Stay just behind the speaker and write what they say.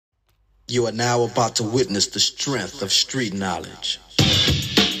You are now about to witness the strength of street knowledge.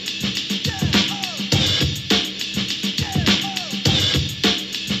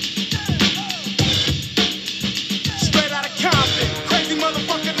 Straight out of Compton, crazy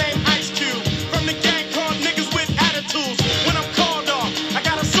motherfucker named Ice Cube. From the gang called niggas with attitudes. When I'm called off, I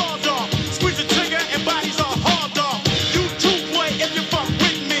got a sawed off. Squeeze the trigger and bodies are hauled off. You too, boy, if you fuck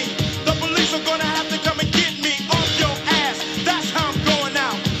with me. The police are gonna have to come and get me off your ass. That's how I'm going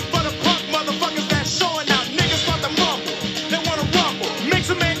out. For the punk motherfuckers that's showing out. Niggas want to mumble, they wanna rumble. Mix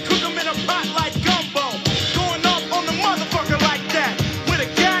them and cook them in a pot like gumbo. Going off on the motherfucker like that. With a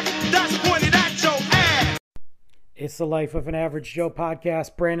gat that's pointed at your ass. It's the Life of an Average Joe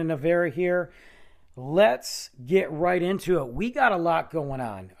podcast. Brandon Navarra here. Let's get right into it. We got a lot going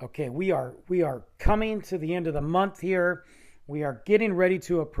on. Okay, we are coming to the end of the month here. We are getting ready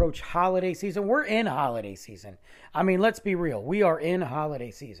to approach holiday season. We're in holiday season. I mean, let's be real. We are in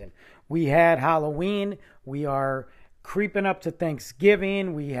holiday season. We had Halloween. We are creeping up to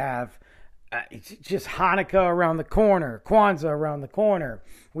Thanksgiving. We have it's just Hanukkah around the corner, Kwanzaa around the corner.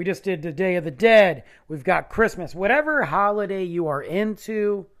 We just did the Day of the Dead. We've got Christmas. Whatever holiday you are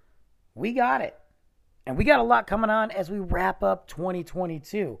into, we got it. And we got a lot coming on as we wrap up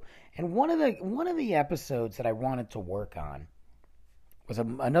 2022. And one of the episodes that I wanted to work on was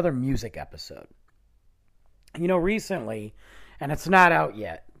another music episode. You know, recently, and it's not out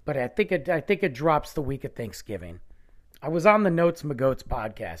yet, but I think it drops the week of Thanksgiving. I was on the Notes Magoats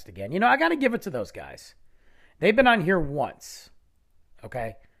podcast again. You know, I got to give it to those guys. They've been on here once,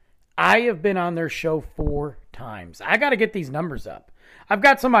 okay? I have been on their show 4 times. I got to get these numbers up. I've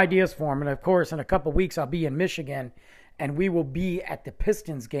got some ideas for them, and of course, in a couple weeks, I'll be in Michigan, and we will be at the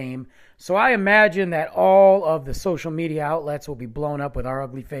Pistons game. So I imagine that all of the social media outlets will be blown up with our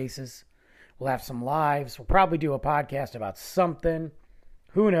ugly faces. We'll have some lives. We'll probably do a podcast about something.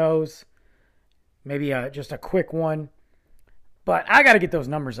 Who knows? Maybe just a quick one. But I got to get those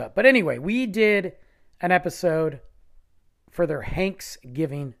numbers up. But anyway, we did an episode for their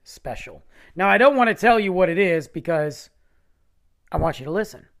Hanksgiving special. Now, I don't want to tell you what it is because I want you to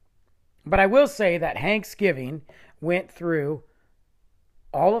listen. But I will say that Hanksgiving went through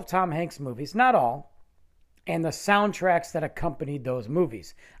all of Tom Hanks' movies, not all, and the soundtracks that accompanied those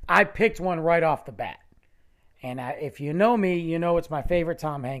movies. I picked one right off the bat. And if you know me, you know it's my favorite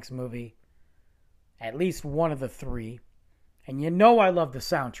Tom Hanks movie, at least one of the 3. And you know I love the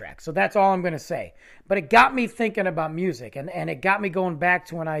soundtrack, so that's all I'm going to say. But it got me thinking about music, and it got me going back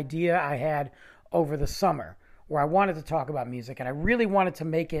to an idea I had over the summer where I wanted to talk about music, and I really wanted to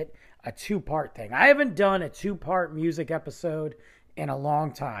make it a 2-part thing. I haven't done a 2-part music episode in a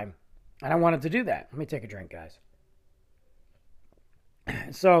long time, and I wanted to do that. Let me take a drink, guys.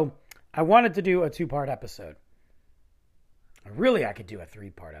 So I wanted to do a 2-part episode. Really, I could do a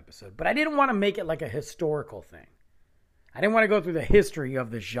 3-part episode, but I didn't want to make it like a historical thing. I didn't want to go through the history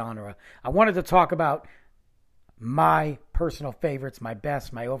of this genre. I wanted to talk about my personal favorites, my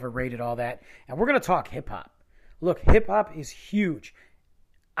best, my overrated, all that. And we're going to talk hip-hop. Look, hip-hop is huge.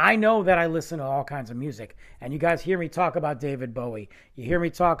 I know that I listen to all kinds of music. And you guys hear me talk about David Bowie. You hear me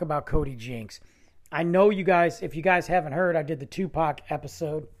talk about Cody Jinks. I know you guys, if you guys haven't heard, I did the Tupac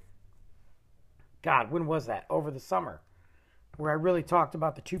episode. God, when was that? Over the summer. Where I really talked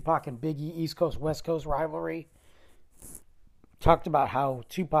about the Tupac and Biggie East Coast, West Coast rivalry. Talked about how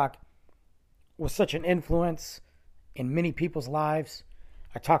Tupac was such an influence in many people's lives.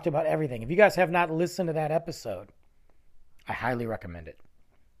 I talked about everything. If you guys have not listened to that episode, I highly recommend it.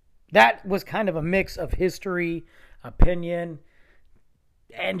 That was kind of a mix of history, opinion,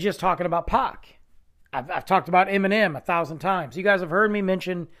 and just talking about Pac. I've talked about Eminem 1,000 times. You guys have heard me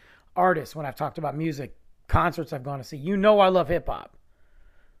mention artists when I've talked about music, concerts I've gone to see. You know I love hip-hop.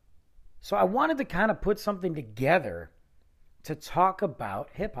 So I wanted to kind of put something together to talk about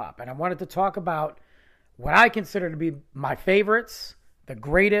hip-hop. And I wanted to talk about what I consider to be my favorites, the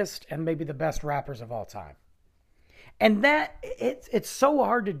greatest, and maybe the best rappers of all time. And that, it's so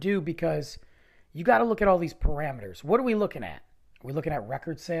hard to do because you got to look at all these parameters. What are we looking at? Are we looking at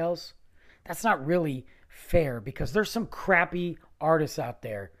record sales? That's not really fair because there's some crappy artists out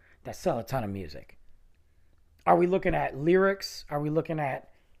there that sell a ton of music. Are we looking at lyrics? Are we looking at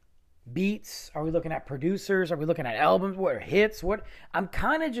beats? Are we looking at producers? Are we looking at albums? What are hits? What? I'm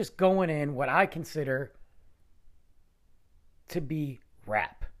kind of just going in what I consider to be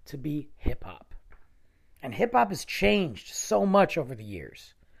rap, to be hip-hop. And hip-hop has changed so much over the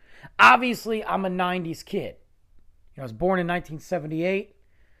years. Obviously, I'm a 90s kid. I was born in 1978,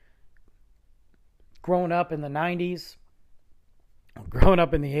 growing up in the 90s, growing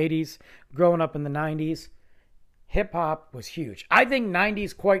up in the 80s, growing up in the 90s. hip hop was huge. I think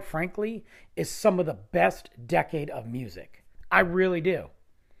 90s, quite frankly, is some of the best decade of music. I really do.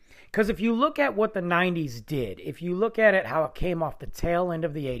 Because if you look at what the 90s did, if you look at it how it came off the tail end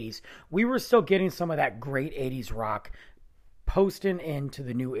of the 80s, we were still getting some of that great 80s rock posting into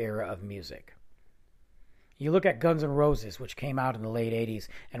the new era of music. You look at Guns N' Roses, which came out in the late 80s,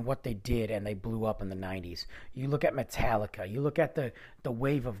 and what they did, and they blew up in the 90s. You look at Metallica. You look at the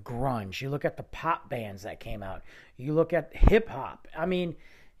wave of grunge. You look at the pop bands that came out. You look at hip-hop. I mean,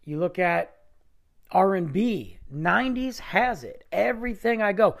 you look at R&B. 90s has it. Everything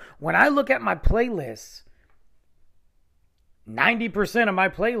I go. When I look at my playlists, 90% of my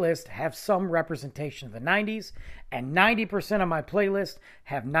playlists have some representation of the 90s, and 90% of my playlists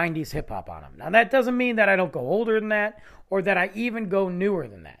have 90s hip-hop on them. Now, that doesn't mean that I don't go older than that, or that I even go newer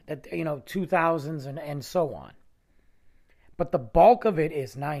than that, 2000s and so on. But the bulk of it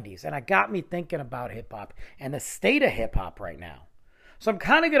is 90s, and it got me thinking about hip-hop and the state of hip-hop right now. So I'm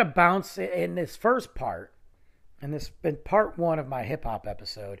kind of going to bounce in this first part, and this in part one of my hip-hop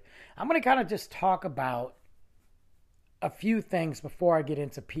episode. I'm going to kind of just talk about a few things before I get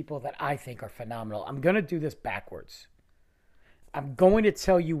into people that I think are phenomenal. I'm going to do this backwards. I'm going to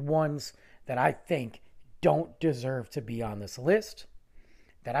tell you ones that I think don't deserve to be on this list,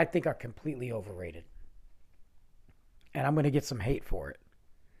 that I think are completely overrated. And I'm going to get some hate for it.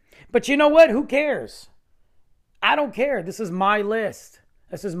 But you know what? Who cares? I don't care. This is my list.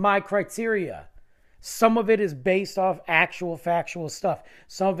 This is my criteria. Some of it is based off actual factual stuff.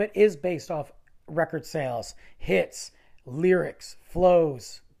 Some of it is based off record sales, hits, lyrics,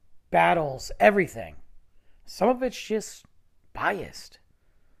 flows, battles, everything. Some of it's just biased,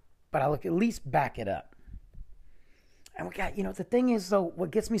 but I'll at least back it up. And we got, the thing is though,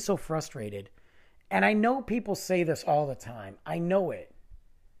 what gets me so frustrated, and I know people say this all the time, I know it.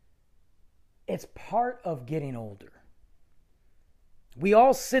 It's part of getting older. We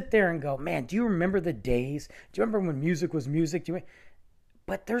all sit there and go, man, do you remember the days? Do you remember when music was music?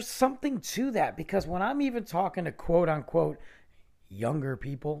 But there's something to that, because when I'm even talking to quote unquote younger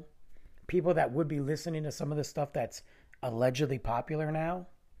people that would be listening to some of the stuff that's allegedly popular now,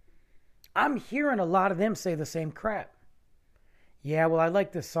 I'm hearing a lot of them say the same crap. Yeah, well, I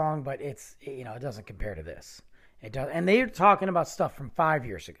like this song, but it doesn't compare to this. It does, and they're talking about stuff from 5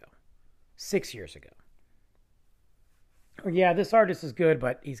 years ago, 6 years ago. Or yeah, this artist is good,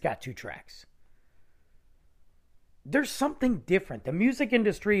 but he's got 2 tracks. There's something different. The music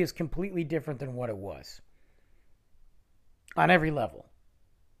industry is completely different than what it was on every level.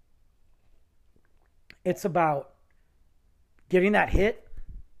 It's about getting that hit,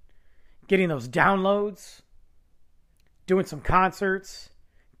 getting those downloads, doing some concerts,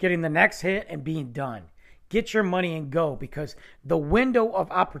 getting the next hit, and being done. Get your money and go, because the window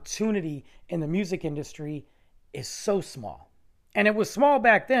of opportunity in the music industry is so small. And it was small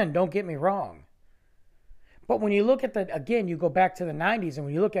back then, don't get me wrong. But when you look at you go back to the 90s, and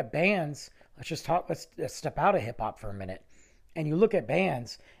when you look at bands, let's step out of hip hop for a minute. And you look at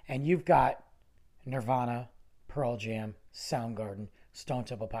bands, and you've got Nirvana, Pearl Jam, Soundgarden, Stone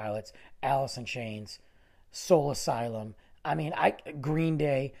Temple Pilots, Alice in Chains, Soul Asylum. Green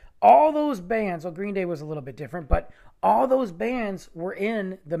Day, all those bands. Well, Green Day was a little bit different, but all those bands were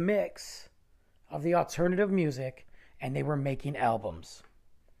in the mix of the alternative music, and they were making albums.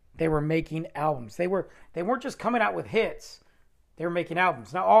 They weren't just coming out with hits. They were making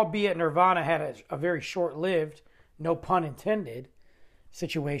albums. Now, albeit Nirvana had a very short-lived, no pun intended,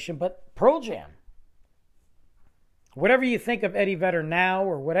 situation, but Pearl Jam. Whatever you think of Eddie Vedder now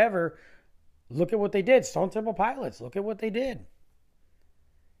or whatever, look at what they did. Stone Temple Pilots, look at what they did.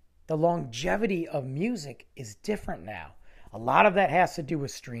 The longevity of music is different now. A lot of that has to do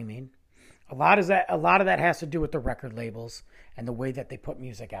with streaming. A lot of that has to do with the record labels and the way that they put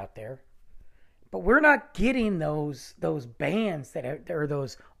music out there. But we're not getting those bands or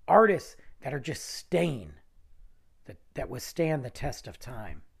those artists that are just staying, that withstand the test of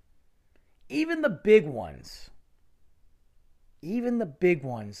time. Even the big ones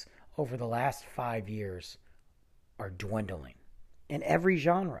over the last 5 years are dwindling in every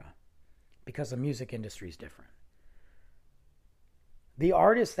genre, because the music industry is different. The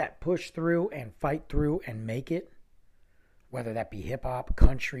artists that push through and fight through and make it, whether that be hip-hop,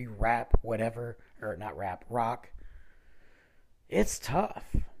 country, rap, whatever, or not rap, rock, it's tough.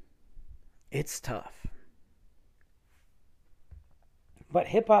 It's tough. But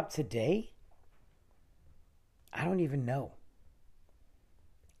hip-hop today, I don't even know.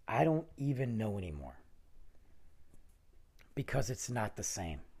 I don't even know anymore, because it's not the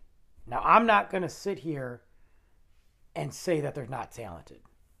same. Now, I'm not going to sit here and say that they're not talented.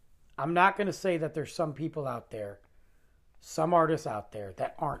 I'm not going to say that there's some people out there, some artists out there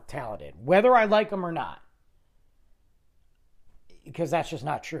that aren't talented, whether I like them or not. Because that's just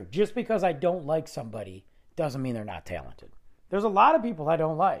not true. Just because I don't like somebody doesn't mean they're not talented. There's a lot of people I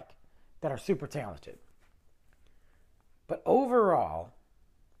don't like that are super talented. But overall,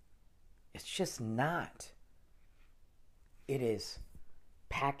 it's just not. It is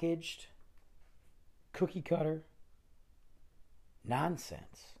packaged, cookie cutter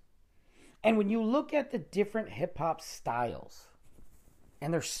nonsense. And when you look at the different hip hop styles,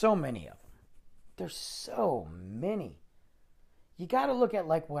 and there's so many of them, there's so many. You got to look at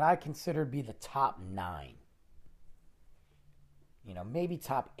like what I consider to be the top 9. You know, maybe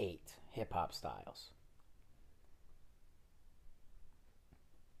top 8 hip hop styles.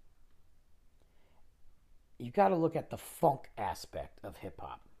 You got to look at the funk aspect of hip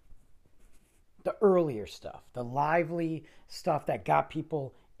hop. The earlier stuff, the lively stuff that got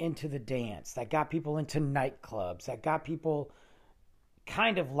people into the dance, that got people into nightclubs, that got people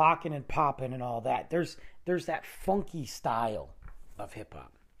kind of locking and popping and all that. There's that funky style of hip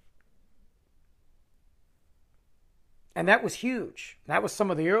hop. And that was huge. That was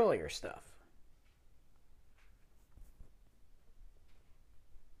some of the earlier stuff.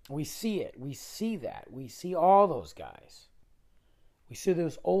 We see it. We see that. We see all those guys. We see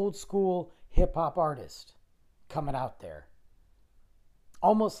those old school hip hop artists coming out there.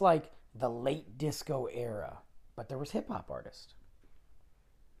 Almost like the late disco era. But there was hip hop artists.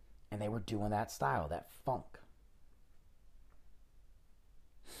 And they were doing that style, that funk.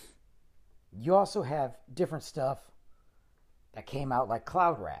 You also have different stuff that came out like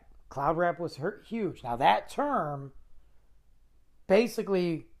cloud rap. Cloud rap was huge. Now that term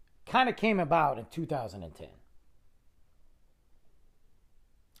basically kind of came about in 2010.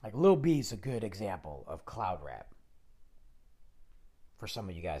 Like Lil B's a good example of cloud rap. For some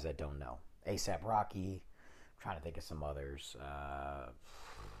of you guys that don't know. A$AP Rocky. I'm trying to think of some others.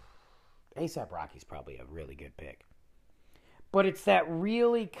 A$AP Rocky's probably a really good pick. But it's that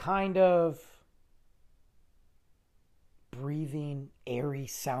really kind of breathing, airy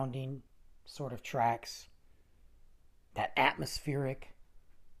sounding sort of tracks. That atmospheric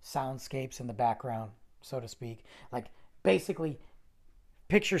soundscapes in the background, so to speak. Like basically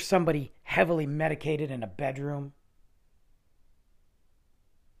picture somebody heavily medicated in a bedroom.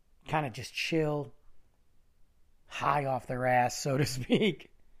 Kind of just chilled. High off their ass, so to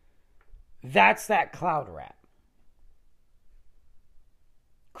speak. That's that cloud rap.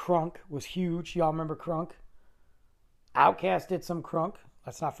 Crunk was huge. Y'all remember Crunk? Outkast did some Crunk.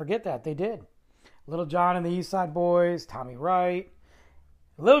 Let's not forget that. They did. Lil Jon and the East Side Boys. Tommy Wright.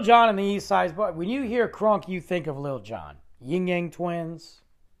 Lil Jon and the East Side Boys. When you hear Crunk, you think of Lil Jon. Yin Yang Twins.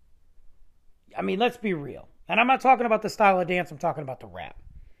 I mean, let's be real. And I'm not talking about the style of dance. I'm talking about the rap.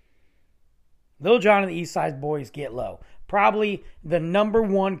 Lil Jon and the East Side Boys, Get Low. Probably the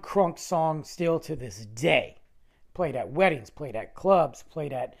 #1 Crunk song still to this day. Played at weddings, played at clubs,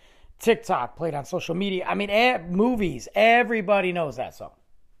 played at TikTok, played on social media. I mean, movies. Everybody knows that song.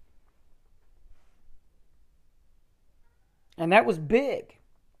 And that was big.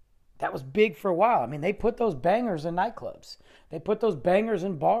 That was big for a while. I mean, they put those bangers in nightclubs. They put those bangers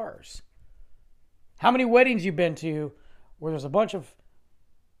in bars. How many weddings you been to where there's a bunch of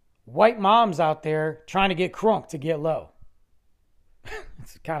white moms out there trying to get crunk to get low?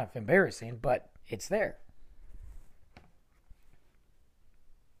 It's kind of embarrassing, but it's there.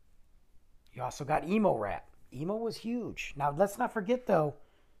 You also got emo rap. Emo was huge. Now, let's not forget, though,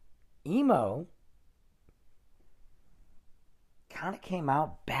 emo kind of came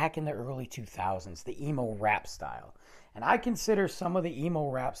out back in the early 2000s, the emo rap style. And I consider some of the emo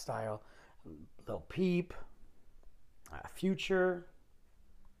rap style, Lil Peep, Future,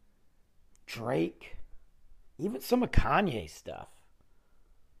 Drake, even some of Kanye's stuff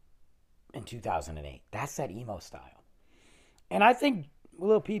in 2008. That's that emo style. And I think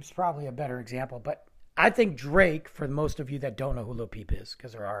Lil Peep's probably a better example, but I think Drake, for most of you that don't know who Lil Peep is,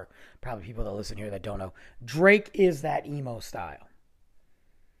 because there are probably people that listen here that don't know, Drake is that emo style.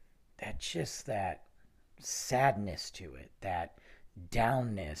 That sadness to it, that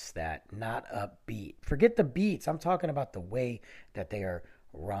downness, that not upbeat. Forget the beats. I'm talking about the way that they are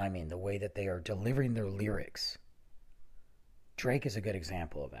rhyming, the way that they are delivering their lyrics. Drake is a good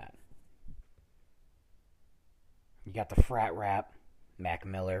example of that. You got the frat rap, Mac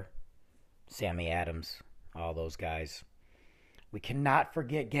Miller, Sammy Adams, all those guys. We cannot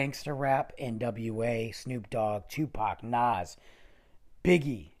forget gangster rap, NWA, Snoop Dogg, Tupac, Nas,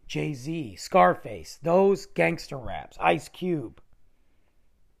 Biggie, Jay-Z, Scarface, those gangster raps, Ice Cube,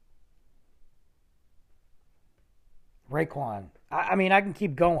 Raekwon. I mean, I can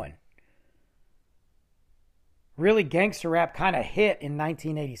keep going. really gangster rap kind of hit in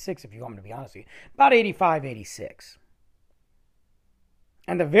 1986, if you want me to be honest with you. About 85, 86.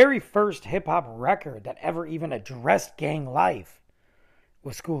 And the very first hip-hop record that ever even addressed gang life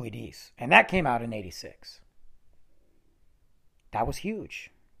was Schoolie D's. And that came out in 86. That was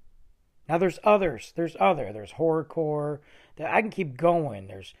huge. Now there's others. There's horrorcore. I can keep going.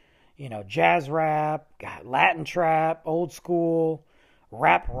 There's, jazz rap, Latin trap, old school,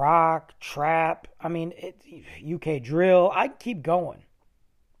 rap rock, trap. I mean, UK drill. I can keep going.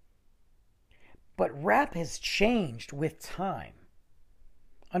 But rap has changed with time.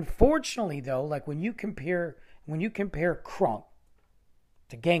 Unfortunately, though, like when you compare crunk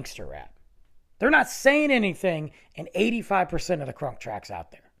to gangster rap, they're not saying anything in 85% of the crunk tracks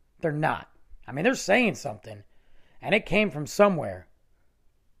out there. They're not. I mean, they're saying something, and it came from somewhere,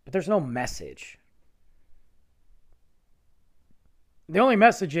 but there's no message. The only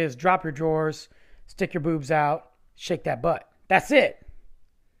message is drop your drawers, stick your boobs out, shake that butt. That's it.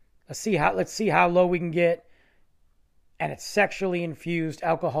 Let's see how low we can get. And it's sexually infused,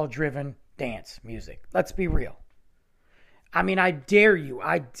 alcohol-driven dance music. Let's be real. I mean, I dare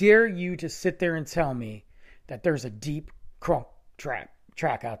you to sit there and tell me that there's a deep crunk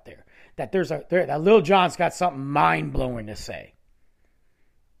track out there. That that Lil Jon's got something mind-blowing to say.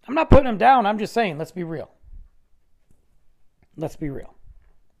 I'm not putting him down. I'm just saying, let's be real. Let's be real.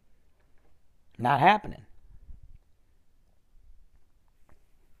 Not happening.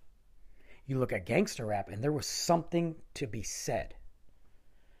 You look at gangster rap, and there was something to be said.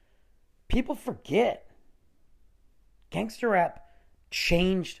 People forget. Gangster rap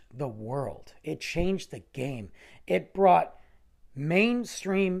changed the world. It changed the game. It brought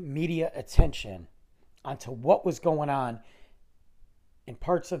mainstream media attention onto what was going on in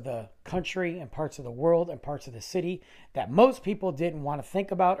parts of the country and parts of the world and parts of the city that most people didn't want to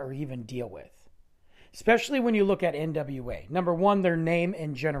think about or even deal with. Especially when you look at NWA. Number one, their name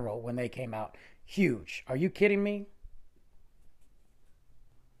in general when they came out. Huge. Are you kidding me?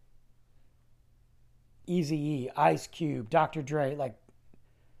 Eazy-E, Ice Cube, Dr. Dre. Like,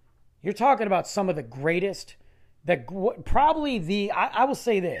 you're talking about some of the greatest. I will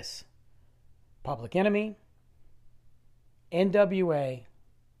say this. Public Enemy, NWA,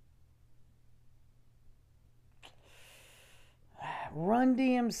 Run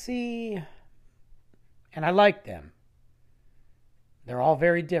DMC, and I like them. They're all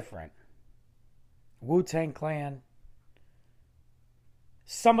very different. Wu-Tang Clan.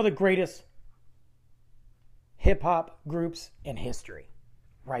 Some of the greatest hip-hop groups in history.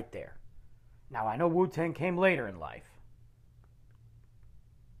 Right there. Now, I know Wu-Tang came later in life.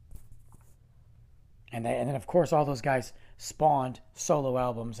 And then, of course, all those guys spawned solo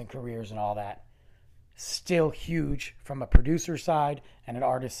albums and careers and all that. Still huge from a producer side and an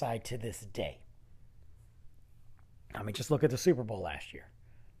artist side to this day. I mean, just look at the Super Bowl last year.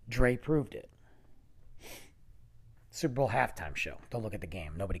 Dre proved it. Super Bowl halftime show. Don't look at the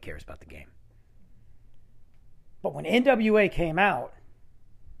game. Nobody cares about the game. But when NWA came out,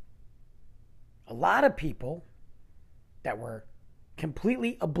 a lot of people that were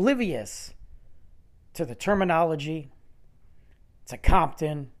completely oblivious to the terminology, to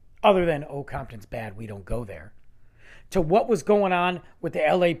Compton, other than, oh, Compton's bad, we don't go there, to what was going on with the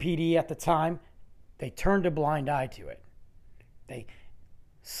LAPD at the time, they turned a blind eye to it. They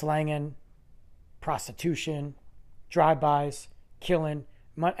slanging, prostitution, drive-bys, killing.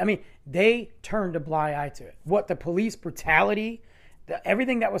 I mean, they turned a blind eye to it. What the police brutality,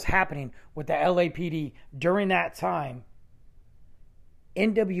 everything that was happening with the LAPD during that time,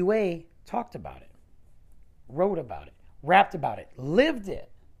 NWA talked about it, wrote about it, rapped about it, lived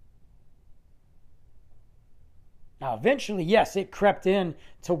it. Now, eventually, yes, it crept in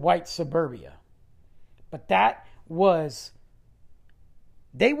to white suburbia. But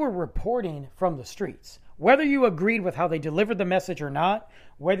they were reporting from the streets. Whether you agreed with how they delivered the message or not,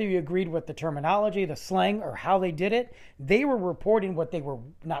 whether you agreed with the terminology, the slang, or how they did it, they were reporting what they were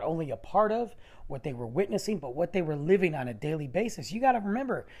not only a part of, what they were witnessing, but what they were living on a daily basis. You got to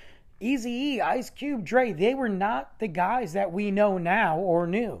remember, Eazy-E, Ice Cube, Dre, they were not the guys that we know now or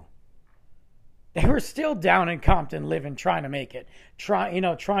knew. They were still down in Compton living, trying to make it, trying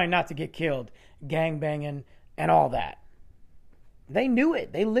not to get killed, gangbanging, and all that. They knew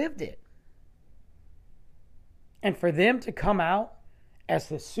it. They lived it. And for them to come out as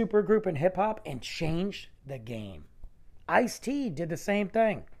the super group in hip-hop and change the game. Ice-T did the same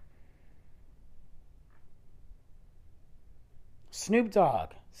thing. Snoop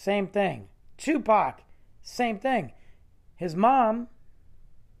Dogg, same thing. Tupac, same thing. His mom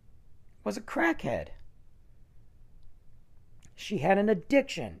was a crackhead. She had an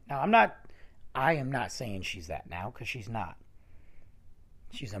addiction. Now, I am not saying she's that now, because she's not.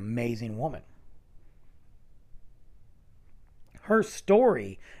 She's an amazing woman. Her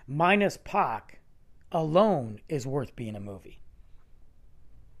story, minus Pac, alone is worth being a movie.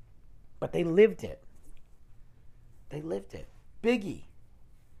 But they lived it. They lived it. Biggie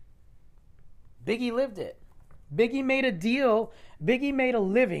lived it. Biggie made a deal. Biggie made a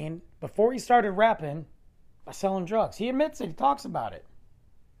living before he started rapping by selling drugs. He admits it. He talks about it.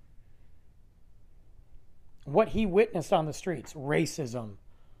 What he witnessed on the streets, racism,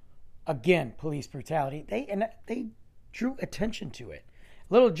 again, police brutality, they drew attention to it.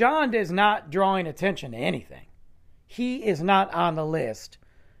 Little John is not drawing attention to anything. He is not on the list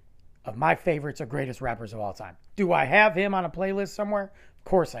of my favorites or greatest rappers of all time. Do I have him on a playlist somewhere? Of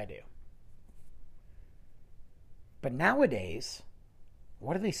course I do. But nowadays,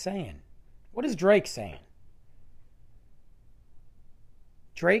 what are they saying? What is Drake saying?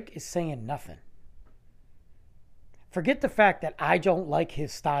 Drake is saying nothing. Forget the fact that I don't like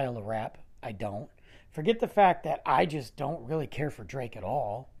his style of rap. I don't. Forget the fact that I just don't really care for Drake at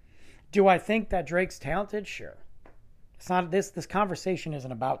all. Do I think that Drake's talented? Sure. It's not this conversation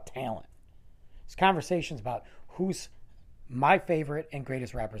isn't about talent. This conversation is about who's my favorite and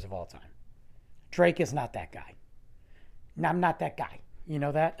greatest rappers of all time. Drake is not that guy. No, I'm not that guy. You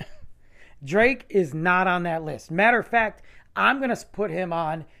know that? Drake is not on that list. Matter of fact, I'm going to put him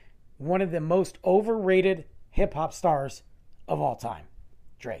on one of the most overrated hip-hop stars of all time.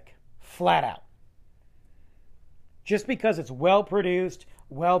 Drake. Flat out. Just because it's well-produced,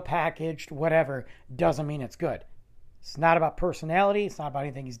 well-packaged, whatever, doesn't mean it's good. It's not about personality. It's not about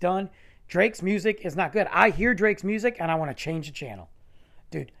anything he's done. Drake's music is not good. I hear Drake's music and I want to change the channel.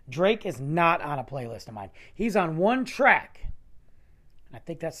 Dude, Drake is not on a playlist of mine. He's on one track. I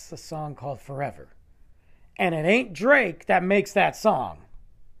think that's the song called Forever. And it ain't Drake that makes that song.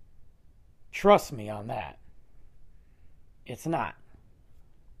 Trust me on that. It's not.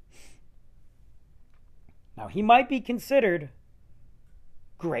 Now, he might be considered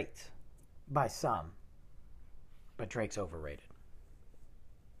great by some, but Drake's overrated.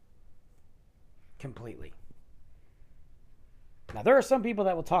 Completely. Now, there are some people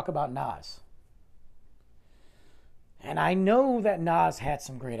that will talk about Nas. And I know that Nas had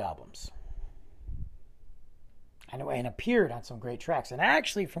some great albums. And appeared on some great tracks. And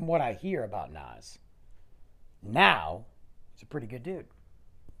actually, from what I hear about Nas, now, he's a pretty good dude.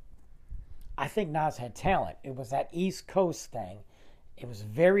 I think Nas had talent. It was that East Coast thing. It was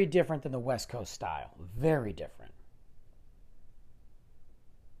very different than the West Coast style. Very different.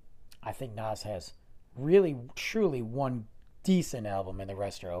 I think Nas has really, truly one decent album and the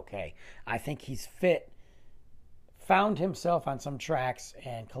rest are okay. I think he's found himself on some tracks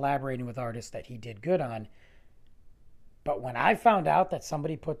and collaborating with artists that he did good on. But when I found out that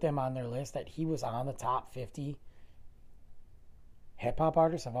somebody put them on their list, that he was on the top 50 hip-hop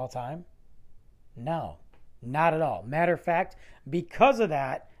artists of all time, no, not at all. Matter of fact, because of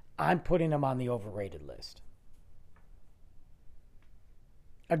that, I'm putting him on the overrated list.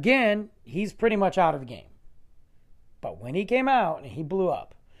 Again, he's pretty much out of the game. But when he came out and he blew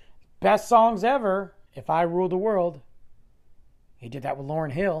up, best songs ever, If I Ruled the World, he did that with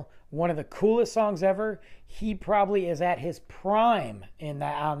Lauryn Hill. One of the coolest songs ever. He probably is at his prime on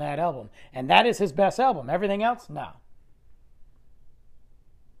that album. And that is his best album. Everything else, no.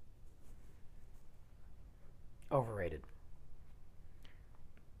 Overrated.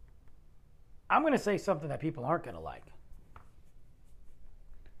 I'm going to say something that people aren't going to like.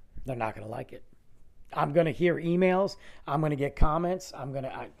 They're not going to like it. I'm going to hear emails. I'm going to get comments.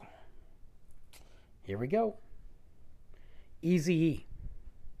 Here we go. Eazy-E.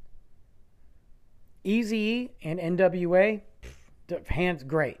 Eazy-E and NWA, hands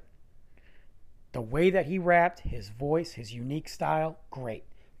great. The way that he rapped, his voice, his unique style, great.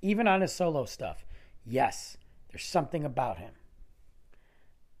 Even on his solo stuff, yes, there's something about him.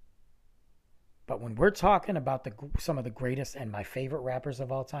 But when we're talking about some of the greatest and my favorite rappers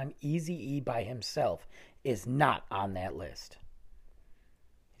of all time, Eazy-E by himself is not on that list.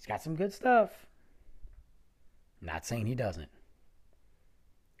 He's got some good stuff. Not saying he doesn't.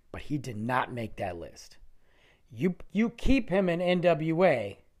 But he did not make that list. You keep him in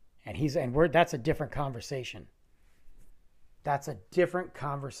NWA, and that's a different conversation. That's a different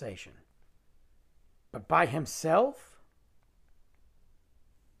conversation. But by himself,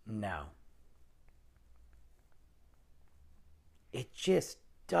 no. It just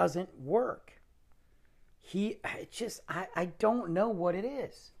doesn't work. I don't know what it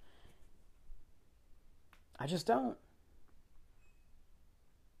is. I just don't.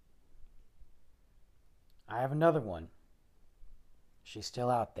 I have another one. She's still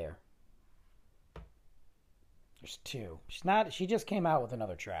out there. There's two. She just came out with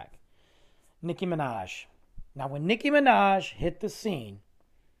another track. Nicki Minaj. Now, when Nicki Minaj hit the scene,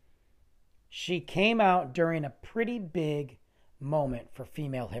 she came out during a pretty big moment for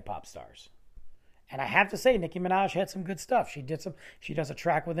female hip-hop stars. And I have to say, Nicki Minaj had some good stuff. She does a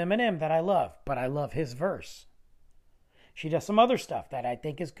track with Eminem that I love, but I love his verse. She does some other stuff that I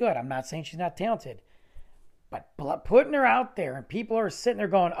think is good. I'm not saying she's not talented. But putting her out there and people are sitting there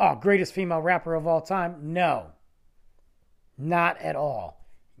going, oh, greatest female rapper of all time. No. Not at all.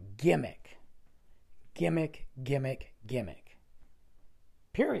 Gimmick. Gimmick, gimmick, gimmick.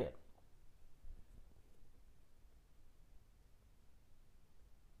 Period.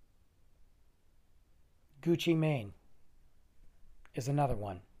 Gucci Mane is another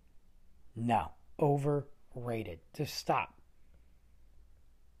one. No. Overrated. Just stop.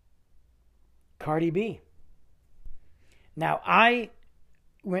 Cardi B. Now,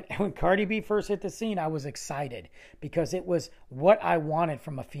 when Cardi B first hit the scene, I was excited because it was what I wanted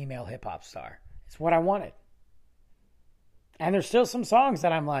from a female hip-hop star. It's what I wanted. And there's still some songs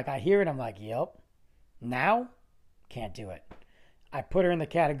that I'm like, I hear it, I'm like, yep. Now, can't do it. I put her in the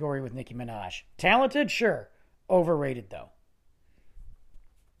category with Nicki Minaj. Talented, sure. Overrated, though.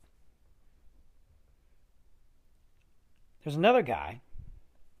 There's another guy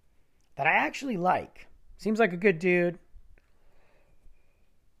that I actually like. Seems like a good dude.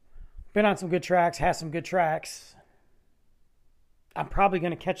 Been on some good tracks, has some good tracks. I'm probably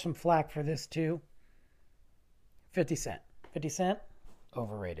going to catch some flack for this too. 50 Cent. 50 Cent,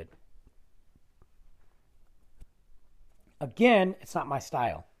 overrated. Again, it's not my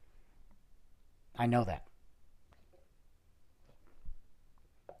style. I know that.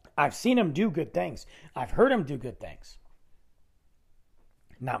 I've seen him do good things. I've heard him do good things.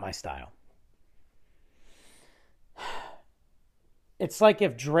 Not my style. It's like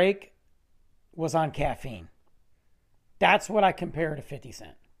if Drake was on caffeine. That's what I compare to 50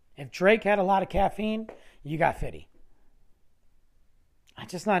 Cent. If Drake had a lot of caffeine, you got 50. I'm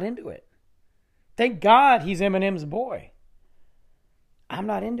just not into it. Thank God he's Eminem's boy. I'm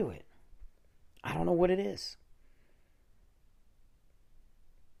not into it. I don't know what it is.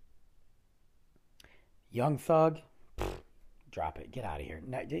 Young Thug, drop it. Get out of here.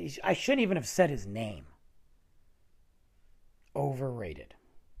 I shouldn't even have said his name. Overrated.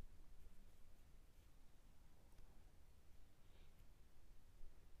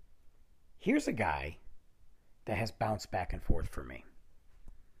 Here's a guy that has bounced back and forth for me.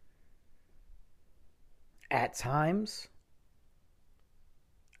 At times,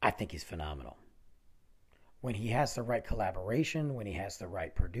 I think he's phenomenal. When he has the right collaboration, when he has the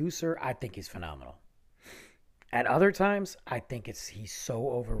right producer, I think he's phenomenal. At other times, I think he's so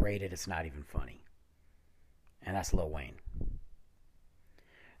overrated it's not even funny. And that's Lil Wayne.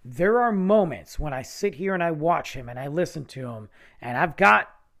 There are moments when I sit here and I watch him and I listen to him, and I've got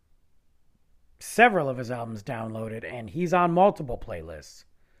several of his albums downloaded, and he's on multiple playlists.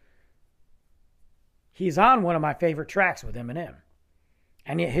 He's on one of my favorite tracks with Eminem.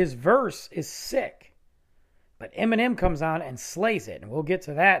 And yet his verse is sick. But Eminem comes on and slays it, and we'll get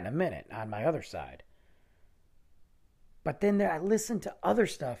to that in a minute on my other side. But then I listen to other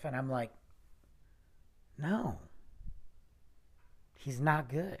stuff, and I'm like, no. He's not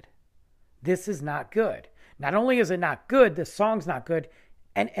good. This is not good. Not only is it not good, the song's not good.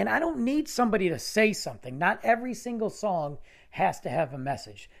 And I don't need somebody to say something. Not every single song has to have a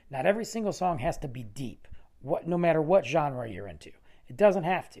message. Not every single song has to be deep, no matter what genre you're into. It doesn't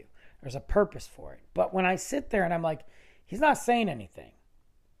have to. There's a purpose for it. But when I sit there and I'm like, he's not saying anything.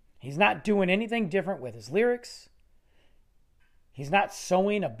 He's not doing anything different with his lyrics. He's not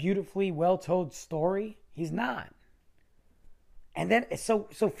sewing a beautifully well-told story. He's not. And then, so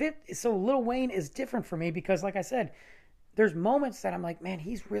Lil Wayne is different for me because, like I said, there's moments that I'm like, man,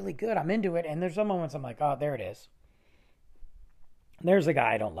 he's really good. I'm into it. And there's some moments I'm like, oh, there it is. There's a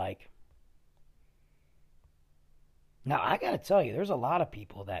guy I don't like. Now, I got to tell you, there's a lot of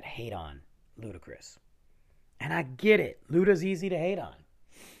people that hate on Ludacris. And I get it. Luda's easy to hate on.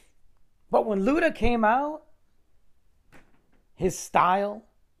 But when Luda came out, his style,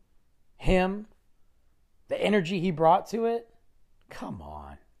 him, the energy he brought to it, come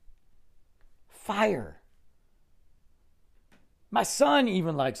on. Fire. My son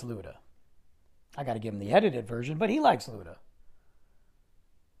even likes Luda. I got to give him the edited version, but he likes Luda.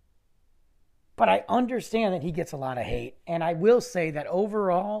 But I understand that he gets a lot of hate. And I will say that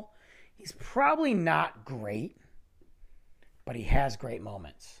overall, he's probably not great, but he has great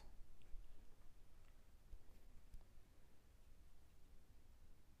moments.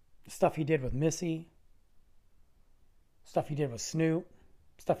 The stuff he did with Missy, stuff he did with Snoop,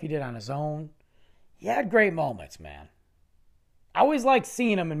 stuff he did on his own. he had great moments, man. I always like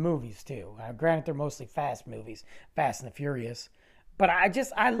seeing him in movies too. Granted, they're mostly fast movies, Fast and the Furious. But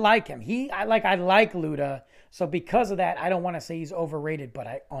I like him. I like Luda. So because of that, I don't want to say he's overrated, but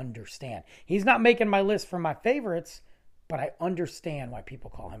I understand. He's not making my list for my favorites, but I understand why people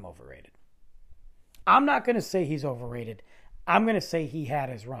call him overrated. I'm not going to say he's overrated. I'm going to say he had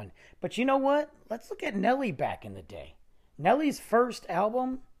his run. But you know what? Let's look at Nelly back in the day. Nelly's first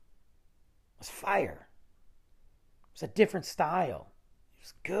album was fire. It was a different style. It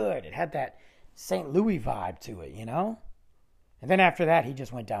was good. It had that St. Louis vibe to it, you know? And then after that, he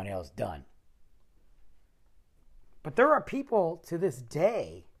just went downhill. It's done. But there are people to this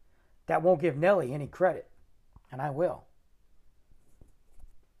day that won't give Nelly any credit. And I will.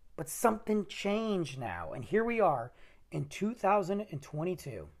 But something changed now. And here we are in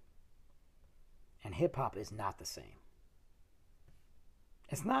 2022. And hip-hop is not the same.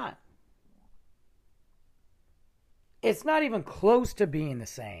 It's not. It's not even close to being the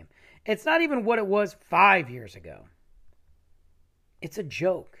same. It's not even what it was 5 years ago. It's a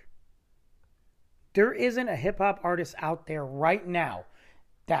joke. There isn't a hip-hop artist out there right now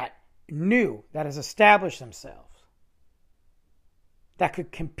that has established themselves, that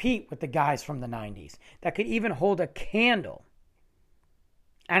could compete with the guys from the 90s, that could even hold a candle.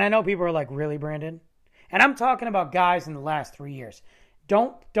 And I know people are like, really, Brandon? And I'm talking about guys in the last 3 years.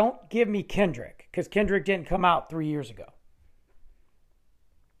 Don't give me Kendrick, because Kendrick didn't come out 3 years ago.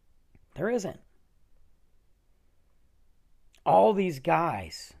 There isn't. All these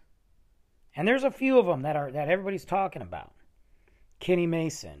guys, and there's a few of them that everybody's talking about. Kenny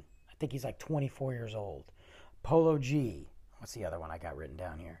Mason, I think he's like 24 years old. Polo G, what's the other one I got written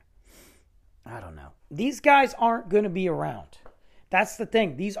down here? I don't know. These guys aren't going to be around. That's the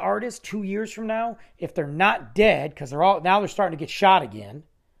thing. These artists 2 years from now, if they're not dead, because they're starting to get shot again,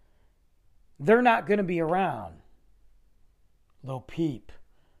 they're not going to be around. Lil Peep,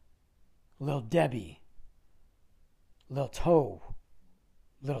 Lil Debbie, Lil Toe,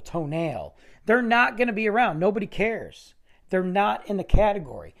 Little Toenail. They're not going to be around. Nobody cares. They're not in the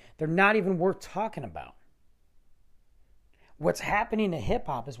category. They're not even worth talking about. What's happening to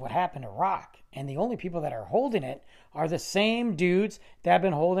hip-hop is what happened to rock. And the only people that are holding it are the same dudes that have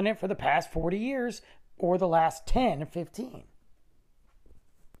been holding it for the past 40 years or the last 10 or 15.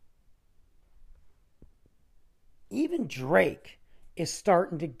 Even Drake is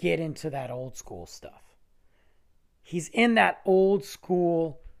starting to get into that old school stuff. He's in that old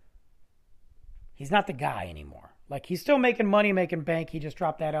school. He's not the guy anymore. Like, he's still making money, making bank. He just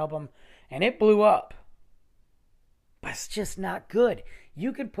dropped that album and it blew up. But it's just not good.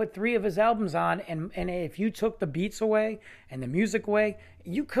 You could put 3 of his albums on, and if you took the beats away and the music away,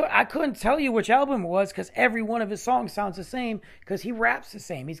 I couldn't tell you which album it was, because every one of his songs sounds the same, because he raps the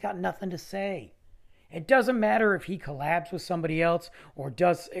same. He's got nothing to say. It doesn't matter if he collabs with somebody else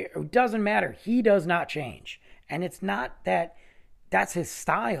it doesn't matter. He does not change. And it's not that that's his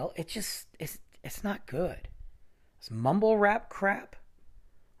style. It's not good. This mumble rap crap.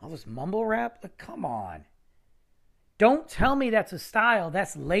 All this mumble rap, like, come on. Don't tell me that's a style.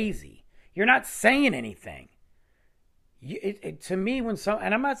 That's lazy. You're not saying anything. To me,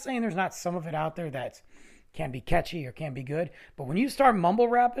 and I'm not saying there's not some of it out there that can be catchy or can be good, but when you start mumble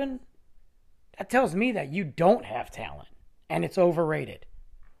rapping, that tells me that you don't have talent and it's overrated,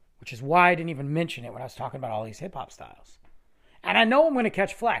 which is why I didn't even mention it when I was talking about all these hip hop styles. And I know I'm going to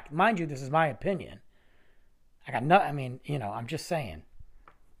catch flack. Mind you, this is my opinion. I'm just saying,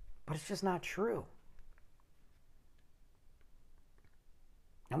 but it's just not true.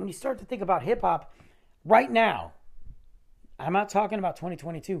 And when you start to think about hip-hop, right now, I'm not talking about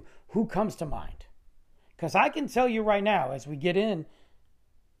 2022, who comes to mind? Because I can tell you right now, as we get in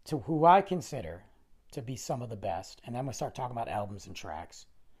to who I consider to be some of the best, and then we'll start talking about albums and tracks.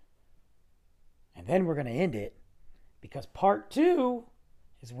 And then we're going to end it, because part 2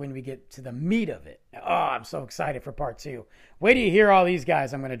 is when we get to the meat of it. Oh, I'm so excited for part 2. Wait till you hear all these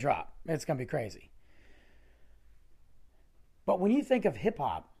guys I'm going to drop. It's going to be crazy. But when you think of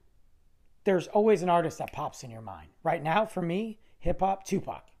hip-hop, there's always an artist that pops in your mind. Right now, for me, hip-hop,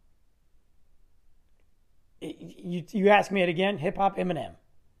 Tupac. You ask me it again, hip-hop, Eminem.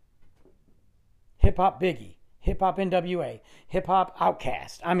 Hip-hop, Biggie. Hip-hop, NWA. Hip-hop,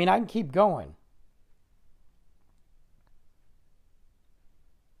 Outkast. I mean, I can keep going.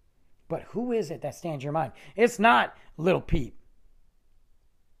 But who is it that stands in your mind? It's not Lil Peep.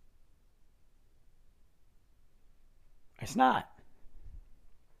 It's not.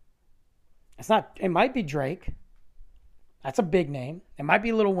 It might be Drake. That's a big name. It might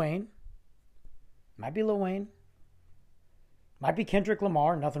be Lil Wayne. Might be Kendrick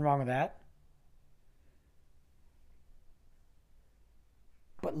Lamar. Nothing wrong with that.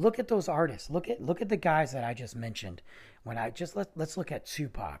 But look at those artists. Look at the guys that I just mentioned. Let's look at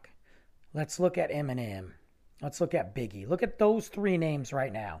Tupac. Let's look at Eminem. Let's look at Biggie. Look at those three names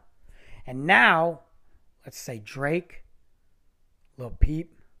right now. And now, let's say Drake, Lil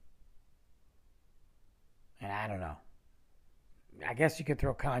Peep, and I don't know. I guess you could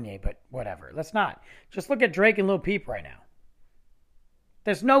throw Kanye, but whatever. Let's not. Just look at Drake and Lil Peep right now.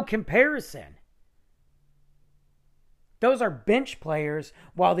 There's no comparison. Those are bench players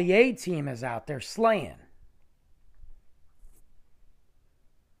while the A team is out there slaying.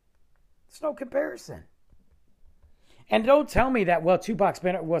 There's no comparison. And don't tell me that, well,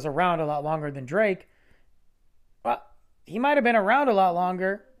 was around a lot longer than Drake. Well, he might have been around a lot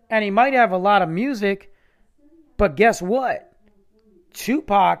longer, and he might have a lot of music, but guess what?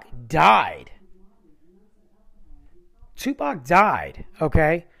 Tupac died. Tupac died,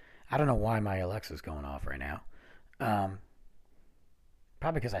 okay? I don't know why my Alexa's going off right now.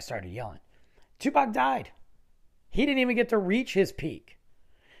 Probably because I started yelling. Tupac died. He didn't even get to reach his peak.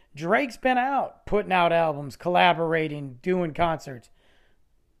 Drake's been out, putting out albums, collaborating, doing concerts.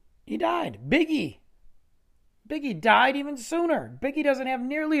 He died. Biggie died even sooner. Biggie doesn't have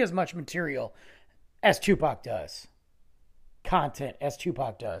nearly as much material as Tupac does. Content as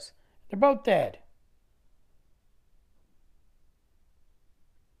Tupac does. They're both dead.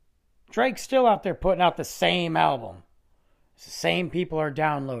 Drake's still out there putting out the same album. The same people are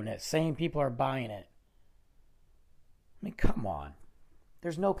downloading it. Same people are buying it. I mean, come on.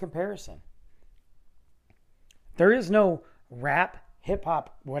 There's no comparison. There is no rap,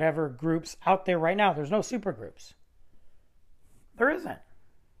 hip-hop, whatever groups out there right now. There's no super groups. There isn't.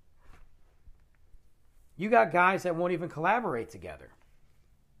 You got guys that won't even collaborate together.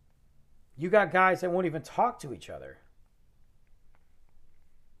 You got guys that won't even talk to each other.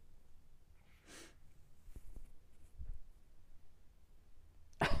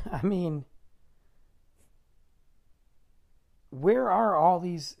 I mean, where are all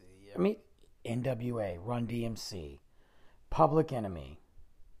these? I mean, NWA, Run DMC, Public Enemy,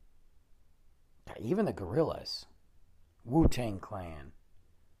 even the Gorillaz, Wu-Tang Clan.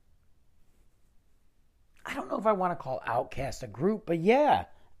 I don't know if I want to call Outkast a group, but yeah,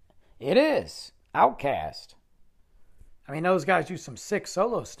 it is. Outkast. I mean, those guys do some sick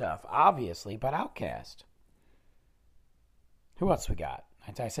solo stuff, obviously, but Outkast. Who else we got?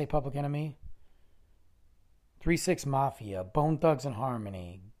 Did I say Public Enemy? 3-6 Mafia, Bone Thugs and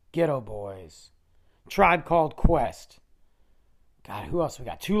Harmony, Ghetto Boys, Tribe Called Quest. God, who else we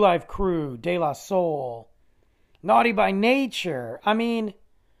got? 2 Live Crew, De La Soul, Naughty by Nature. I mean,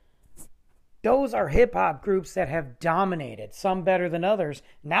 those are hip-hop groups that have dominated, some better than others.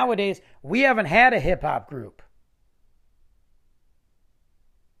 Nowadays, we haven't had a hip-hop group.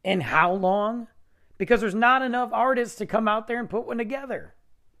 In how long? Because there's not enough artists to come out there and put one together.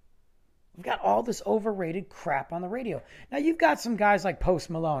 We've got all this overrated crap on the radio. Now, you've got some guys like Post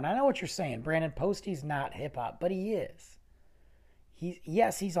Malone. I know what you're saying, Brandon. Posty's not hip-hop, but he is.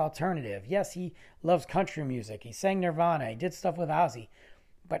 Yes, he's alternative. Yes, he loves country music. He sang Nirvana. He did stuff with Ozzy.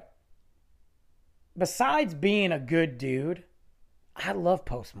 But besides being a good dude, I love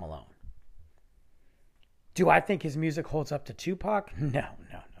Post Malone. Do I think his music holds up to Tupac? No.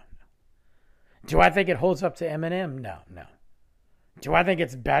 Do I think it holds up to Eminem? No. Do I think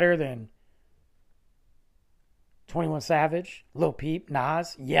it's better than 21 Savage, Lil Peep,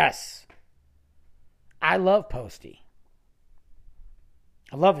 Nas? Yes. I love Posty.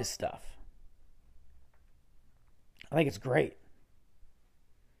 I love his stuff. I think it's great.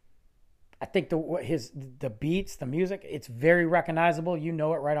 I think the beats, the music, it's very recognizable. You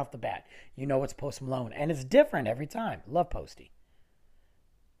know it right off the bat. You know it's Post Malone. And it's different every time. Love Posty.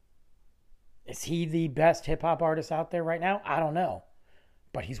 Is he the best hip-hop artist out there right now? I don't know.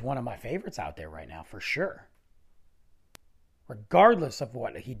 But he's one of my favorites out there right now, for sure. Regardless of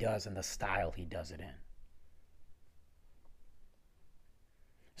what he does and the style he does it in.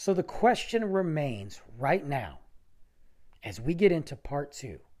 So the question remains right now, as we get into part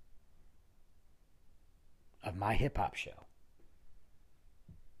 2 of my hip-hop show,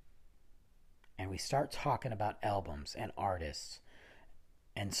 and we start talking about albums and artists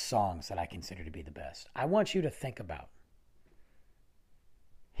and songs that I consider to be the best. I want you to think about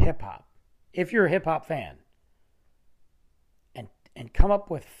hip-hop. If you're a hip-hop fan, and come up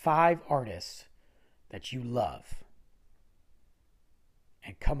with 5 artists that you love.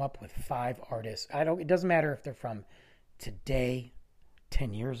 And come up with 5 artists. It doesn't matter if they're from today,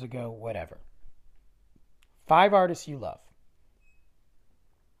 10 years ago, whatever. 5 artists you love.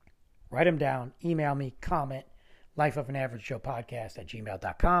 Write them down, email me, comment,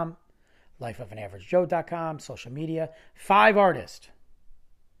 lifeofanaveragejoepodcast@gmail.com, lifeofanaveragejoe.com, social media. 5 artists.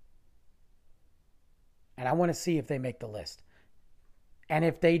 And I want to see if they make the list. And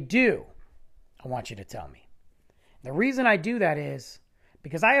if they do, I want you to tell me. The reason I do that is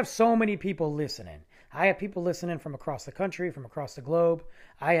because I have so many people listening. I have people listening from across the country, from across the globe.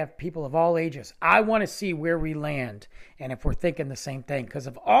 I have people of all ages. I want to see where we land and if we're thinking the same thing. Because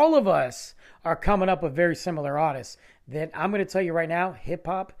if all of us are coming up with very similar artists, then I'm going to tell you right now,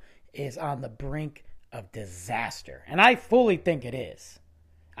 hip-hop is on the brink of disaster. And I fully think it is.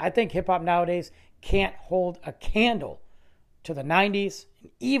 I think hip-hop nowadays can't hold a candle to the 90s and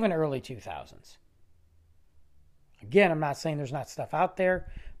even early 2000s. Again, I'm not saying there's not stuff out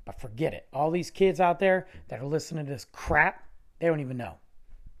there, but forget it. All these kids out there that are listening to this crap, they don't even know.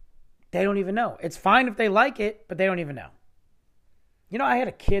 They don't even know. It's fine if they like it, but they don't even know. You know, I had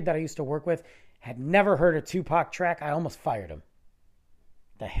a kid that I used to work with, had never heard a Tupac track. I almost fired him.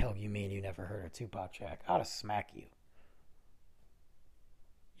 The hell you mean you never heard a Tupac track? I ought to smack you.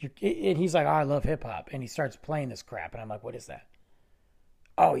 And he's like, oh, I love hip-hop. And he starts playing this crap. And I'm like, what is that?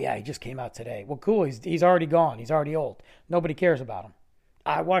 Oh, yeah, he just came out today. Well, cool. He's already gone. He's already old. Nobody cares about him.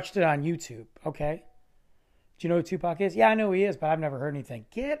 I watched it on YouTube. Okay. Do you know who Tupac is? Yeah, I know who he is, but I've never heard anything.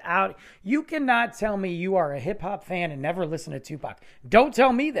 Get out. You cannot tell me you are a hip-hop fan and never listen to Tupac. Don't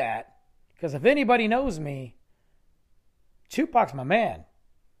tell me that. Because if anybody knows me, Tupac's my man.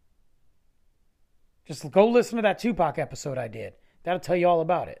 Just go listen to that Tupac episode I did. That'll tell you all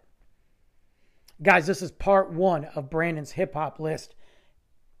about it. Guys, this is part 1 of Brandon's hip-hop list.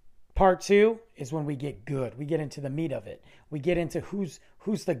 Part 2 is when we get good. We get into the meat of it. We get into who's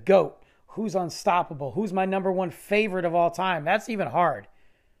the GOAT, who's unstoppable, who's my number 1 favorite of all time. That's even hard.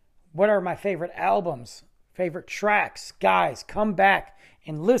 What are my favorite albums, favorite tracks? Guys, come back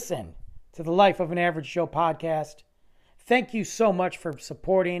and listen to the Life of an Average Joe podcast. Thank you so much for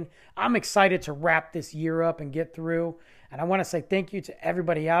supporting. I'm excited to wrap this year up and get through. And I want to say thank you to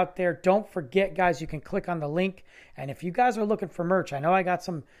everybody out there. Don't forget, guys, you can click on the link. And if you guys are looking for merch, I know I got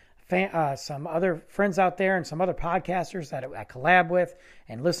some other friends out there and some other podcasters that I collab with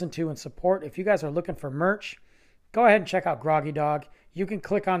and listen to and support. If you guys are looking for merch, go ahead and check out Groggy Dog. You can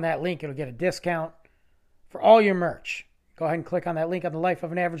click on that link. It'll get a discount for all your merch. Go ahead and click on that link on the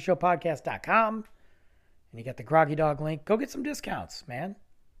lifeofanaverageshowpodcast.com. And you get the Groggy Dog link. Go get some discounts, man.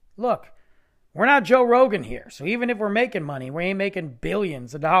 Look, we're not Joe Rogan here. So even if we're making money, we ain't making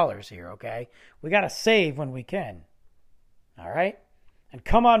billions of dollars here, okay? We got to save when we can. All right? And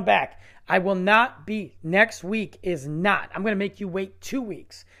come on back. I will not be, next week is not. I'm going to make you wait 2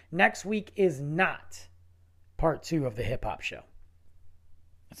 weeks. Next week is not part 2 of the Hip Hop Show.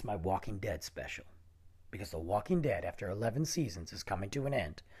 That's my Walking Dead special. Because The Walking Dead, after 11 seasons, is coming to an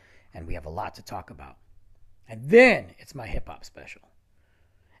end. And we have a lot to talk about. And then it's my hip hop special.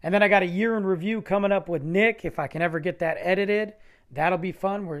 And then I got a year in review coming up with Nick. If I can ever get that edited, that'll be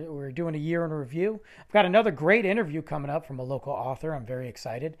fun. We're doing a year in review. I've got another great interview coming up from a local author. I'm very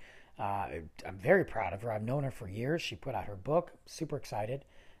excited. I'm very proud of her. I've known her for years. She put out her book. Super excited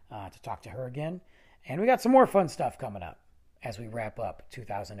to talk to her again. And we got some more fun stuff coming up as we wrap up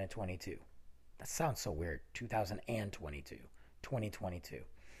 2022. That sounds so weird. 2022. 2022.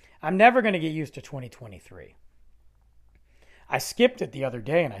 I'm never going to get used to 2023. I skipped it the other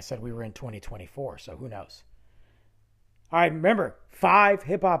day and I said we were in 2024, so who knows? All right, remember, 5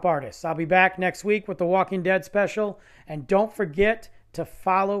 hip-hop artists. I'll be back next week with the Walking Dead special. And don't forget to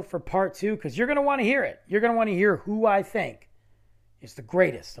follow for part 2 because you're going to want to hear it. You're going to want to hear who I think is the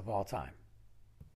greatest of all time.